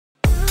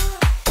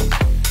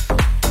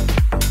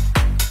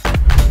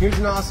Here's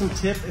an awesome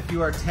tip if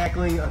you are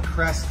tackling a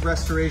Crest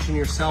restoration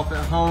yourself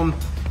at home.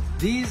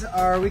 These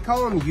are, we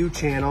call them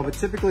U-channel, but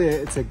typically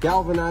it's a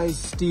galvanized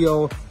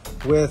steel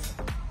with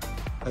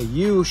a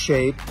U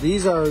shape.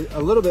 These are a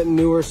little bit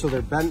newer, so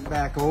they're bent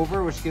back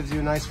over, which gives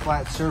you a nice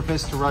flat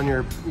surface to run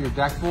your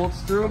deck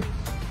bolts through.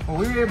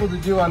 What we were able to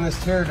do on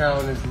this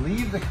teardown is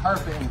leave the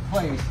carpet in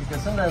place,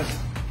 because sometimes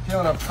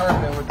peeling up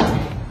carpet would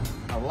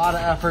be a lot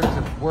of effort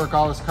to work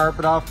all this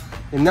carpet off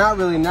and not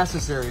really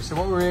necessary. So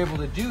what we were able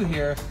to do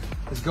here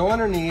is go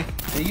underneath.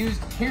 They used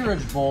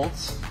carriage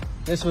bolts.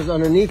 This was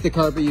underneath the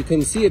carpet. You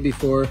couldn't see it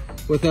before,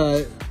 with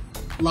a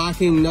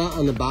locking nut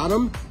on the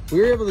bottom. We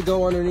were able to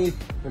go underneath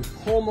and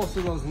pull most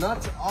of those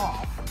nuts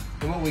off.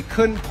 And what we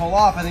couldn't pull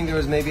off, I think there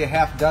was maybe a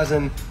half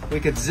dozen, we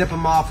could zip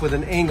them off with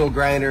an angle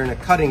grinder and a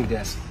cutting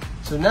disc.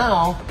 So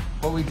now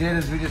what we did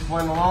is we just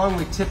went along,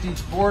 we tipped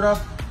each board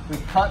up, we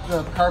cut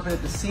the carpet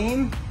at the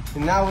seam,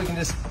 and now we can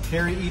just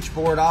carry each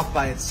board off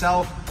by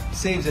itself.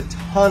 Saves a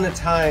ton of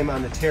time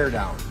on the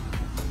teardown.